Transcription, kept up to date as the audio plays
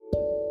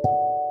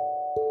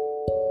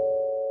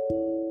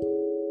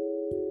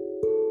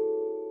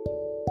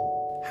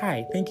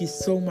Hi, thank you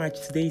so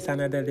much. Today is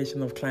another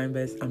edition of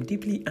Climbers. I'm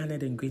deeply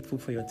honored and grateful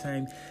for your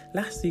time.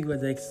 Last week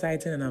was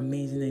exciting and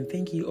amazing, and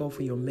thank you all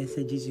for your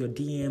messages, your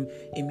DM.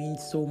 It means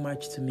so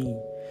much to me.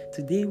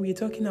 Today we're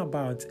talking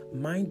about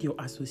mind your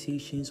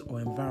associations or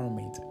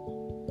environment.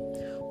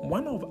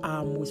 One of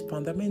our most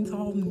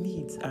fundamental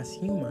needs as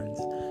humans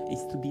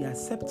is to be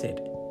accepted,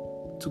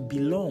 to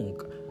belong,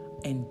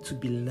 and to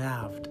be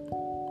loved.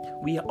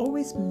 We are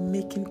always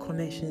making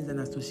connections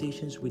and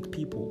associations with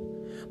people.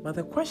 But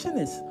the question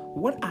is,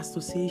 what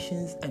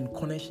associations and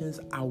connections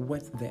are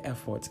worth the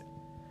effort?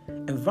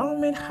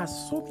 Environment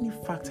has so many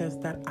factors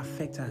that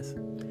affect us,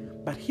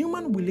 but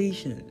human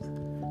relations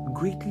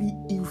greatly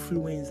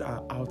influence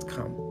our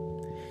outcome.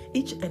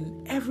 Each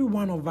and every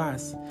one of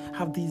us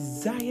have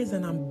desires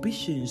and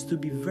ambitions to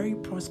be very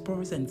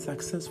prosperous and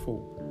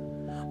successful.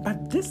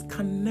 But this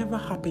can never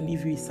happen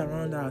if we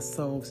surround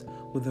ourselves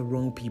with the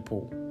wrong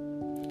people.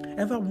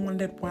 Ever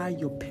wondered why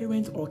your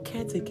parents or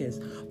caretakers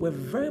were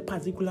very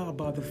particular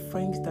about the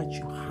friends that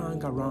you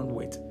hang around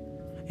with?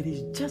 It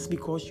is just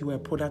because you are a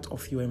product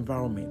of your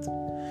environment.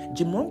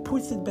 Jim Rohn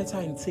puts it better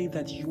and says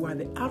that you are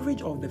the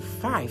average of the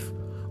 5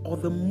 or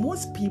the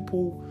most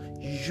people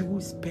you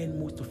spend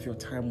most of your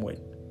time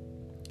with.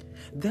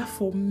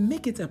 Therefore,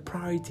 make it a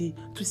priority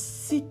to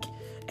seek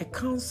a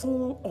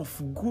council of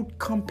good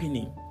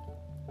company.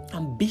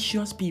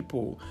 Ambitious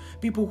people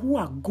who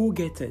are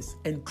go-getters,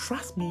 and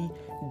trust me,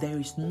 there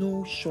is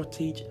no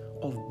shortage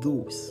of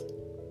those.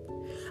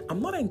 I'm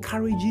not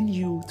encouraging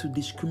you to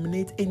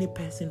discriminate any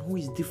person who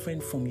is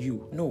different from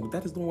you. No,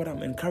 that is not what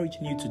I'm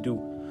encouraging you to do.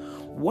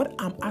 What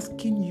I'm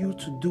asking you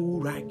to do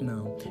right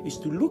now is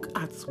to look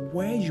at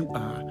where you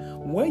are,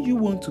 where you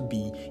want to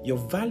be, your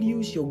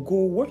values, your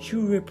goal, what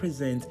you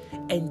represent,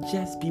 and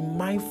just be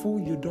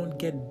mindful you don't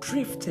get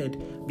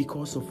drifted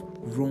because of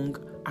wrong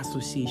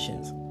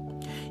associations.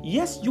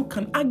 Yes, you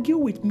can argue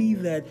with me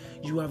that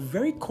you are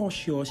very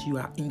cautious, you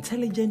are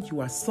intelligent, you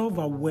are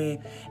self-aware,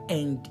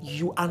 and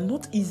you are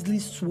not easily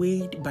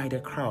swayed by the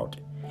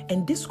crowd.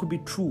 And this could be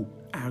true,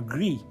 I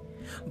agree.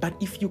 But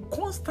if you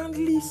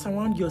constantly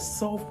surround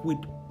yourself with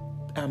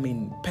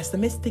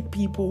pessimistic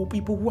people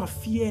who are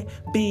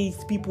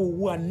fear-based, people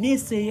who are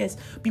naysayers,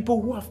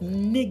 people who have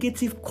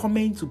negative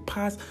comments to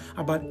pass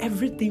about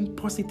everything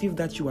positive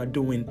that you are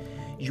doing,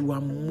 you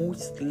are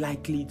most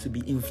likely to be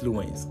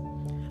influenced.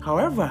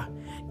 However,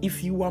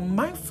 if you are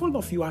mindful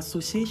of your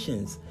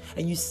associations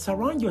and you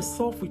surround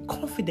yourself with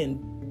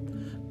confident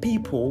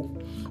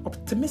people,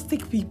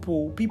 optimistic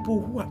people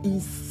who are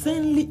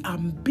insanely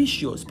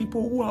ambitious,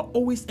 people who are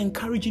always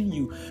encouraging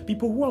you,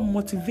 people who are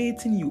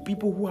motivating you,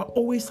 people who are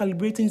always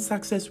celebrating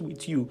success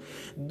with you,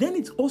 then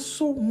it's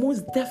also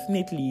most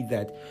definitely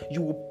that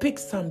you will pick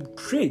some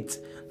traits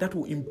that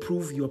will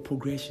improve your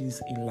progressions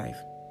in life.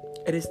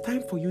 It is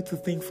time for you to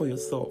think for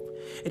yourself.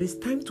 It is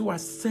time to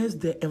assess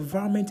the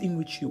environment in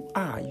which you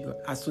are, your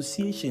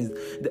associations,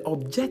 the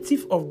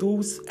objective of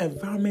those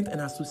environment and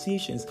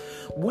associations,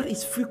 what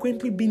is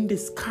frequently being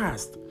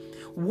discussed,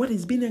 what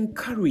is being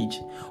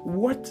encouraged,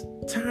 what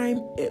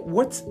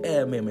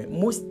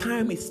most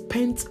time is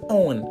spent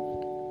on,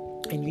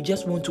 and you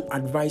just want to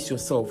advise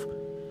yourself.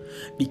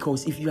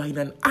 Because if you are in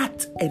an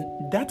act and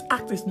that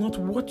act is not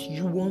what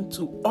you want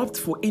to opt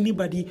for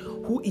anybody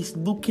who is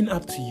looking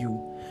up to you,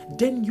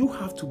 then you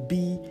have to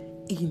be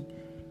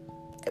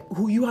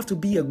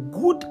a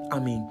good,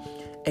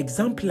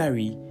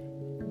 exemplary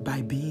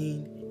by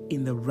being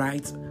in the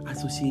right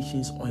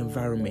associations or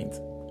environment.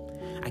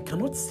 I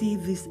cannot say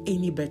this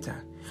any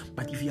better.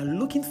 But if you are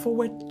looking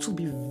forward to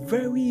be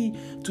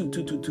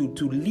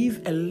to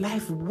live a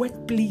life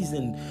worth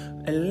pleasing,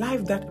 a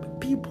life that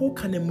people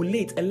can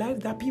emulate, a life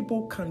that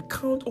people can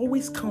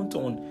always count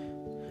on,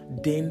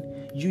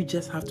 then you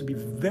just have to be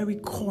very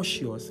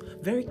cautious,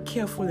 very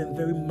careful, and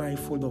very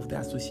mindful of the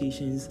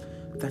associations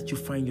that you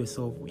find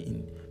yourself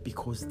in,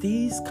 because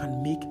these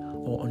can make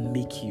or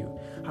unmake you.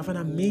 Have an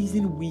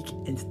amazing week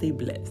and stay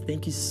blessed.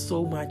 Thank you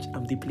so much.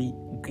 I'm deeply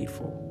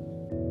grateful.